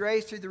by his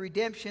grace through the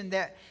redemption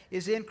that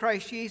is in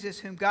Christ Jesus,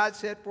 whom God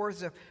set forth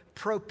as a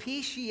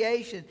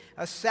propitiation,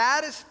 a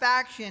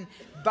satisfaction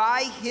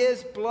by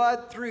his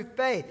blood through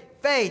faith.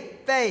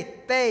 Faith, faith,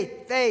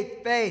 faith,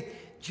 faith, faith.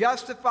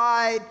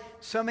 Justified,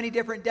 so many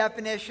different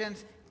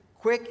definitions.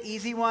 Quick,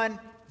 easy one.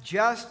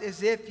 Just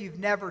as if you've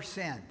never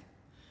sinned.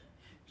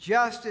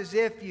 Just as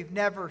if you've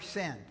never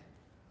sinned.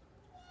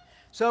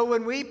 So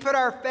when we put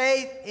our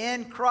faith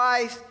in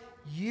Christ,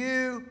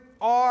 you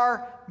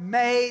are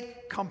made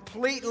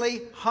completely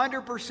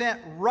 100%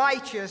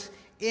 righteous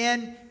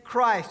in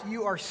Christ.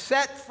 You are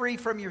set free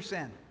from your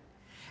sin.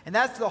 And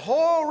that's the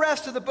whole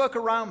rest of the book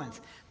of Romans.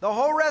 The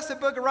whole rest of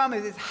the book of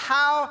Romans is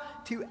how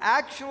to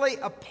actually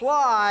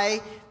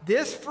apply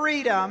this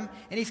freedom.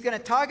 And he's going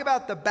to talk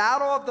about the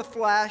battle of the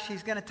flesh.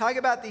 He's going to talk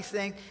about these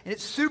things. And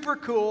it's super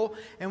cool.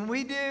 And when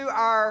we do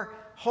our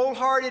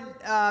wholehearted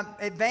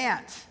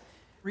advance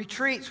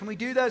retreats, when we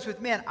do those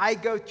with men, I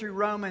go through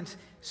Romans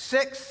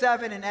 6,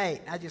 7, and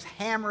 8. I just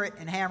hammer it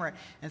and hammer it.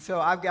 And so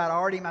I've got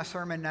already my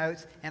sermon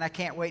notes, and I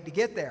can't wait to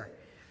get there.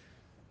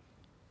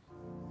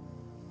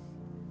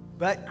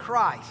 But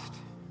Christ,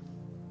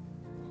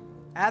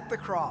 at the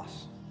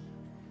cross,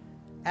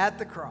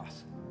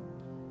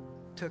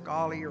 took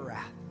all of your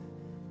wrath,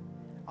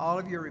 all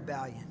of your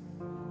rebellion,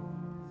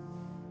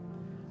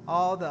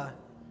 all the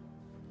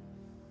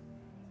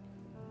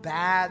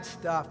bad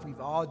stuff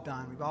we've all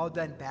done. We've all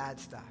done bad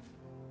stuff.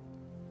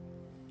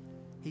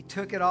 He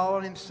took it all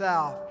on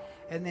himself.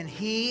 And then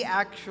he,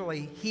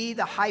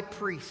 the high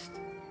priest,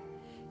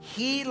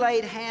 he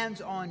laid hands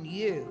on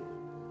you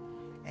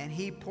and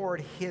he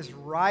poured his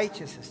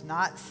righteousness,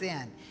 not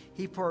sin.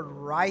 He poured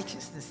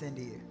righteousness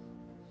into you.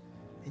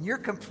 And you're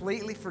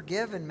completely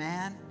forgiven,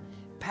 man.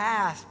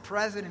 Past,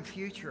 present, and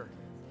future.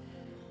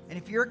 And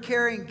if you're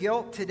carrying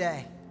guilt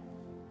today,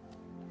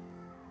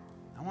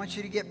 I want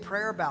you to get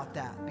prayer about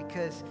that,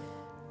 because,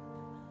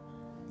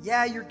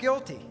 yeah, you're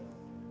guilty.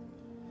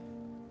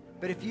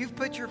 But if you've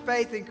put your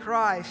faith in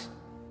Christ,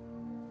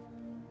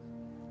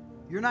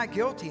 you're not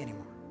guilty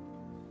anymore.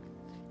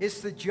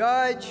 It's the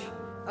judge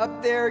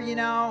up there, you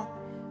know,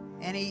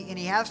 and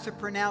he has to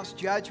pronounce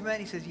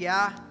judgment. He says,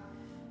 yeah,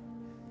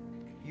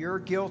 you're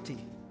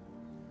guilty.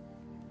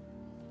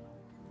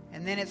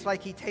 And then it's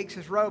like he takes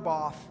his robe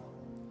off,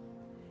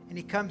 and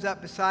he comes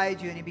up beside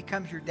you, and he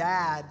becomes your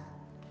dad.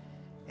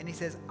 And he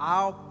says,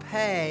 I'll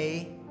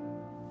pay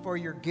for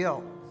your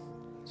guilt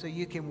so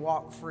you can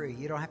walk free.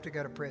 You don't have to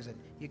go to prison.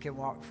 You can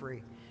walk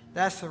free.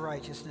 That's the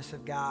righteousness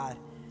of God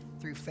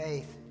through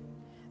faith.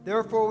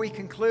 Therefore, we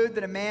conclude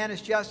that a man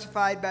is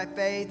justified by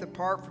faith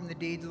apart from the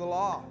deeds of the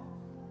law.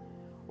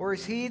 Or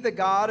is he the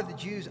God of the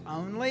Jews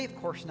only? Of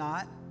course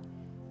not.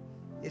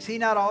 Is he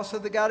not also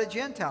the God of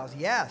Gentiles?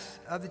 Yes,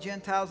 of the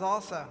Gentiles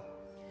also.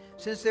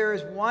 Since there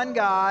is one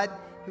God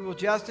who will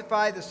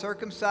justify the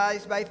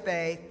circumcised by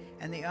faith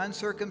and the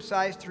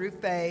uncircumcised through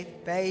faith,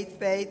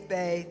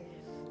 faith,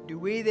 do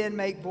we then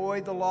make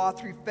void the law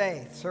through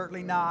faith?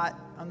 Certainly not.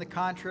 On the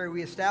contrary,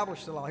 we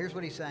establish the law. Here's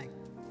what he's saying.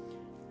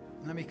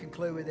 Let me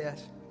conclude with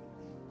this.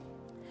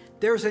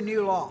 There's a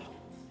new law.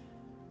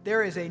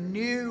 There is a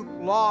new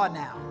law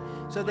now.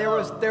 So there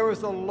was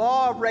the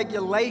law of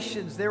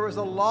regulations. There was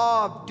a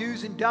law of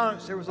do's and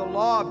don'ts. There was a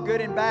law of good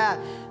and bad.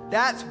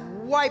 That's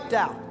wiped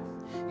out.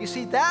 You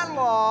see, that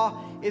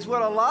law is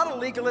what a lot of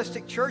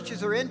legalistic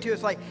churches are into.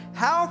 It's like,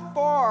 how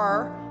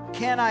far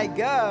can I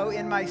go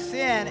in my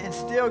sin and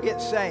still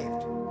get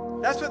saved?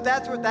 That's what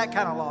that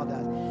kind of law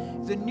does.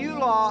 It's a new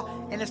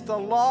law, and it's the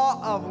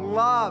law of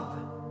love.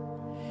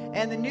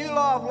 And the new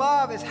law of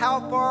love is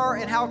how far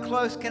and how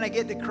close can I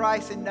get to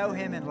Christ and know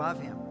him and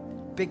love him.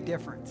 Big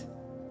difference.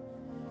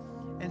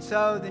 And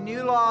so the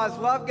new law is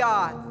love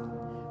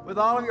God with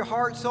all of your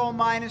heart, soul,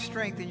 mind, and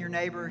strength, and your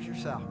neighbor as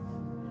yourself.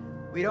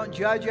 We don't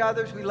judge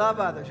others. We love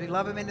others. We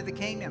love them into the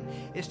kingdom.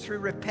 It's through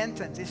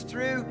repentance. It's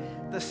through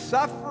the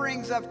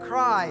sufferings of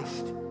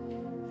Christ,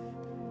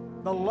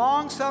 the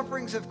long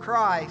sufferings of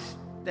Christ,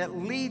 that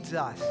leads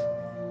us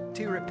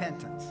to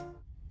repentance.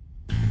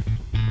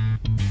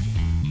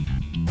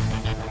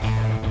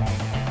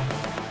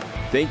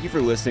 Thank you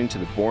for listening to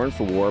the Born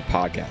for War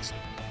podcast.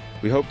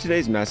 We hope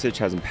today's message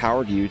has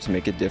empowered you to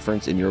make a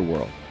difference in your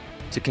world.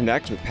 To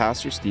connect with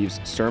Pastor Steve's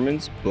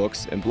sermons,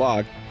 books, and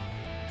blog,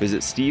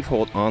 visit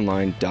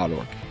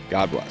steveholtonline.org.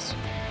 God bless.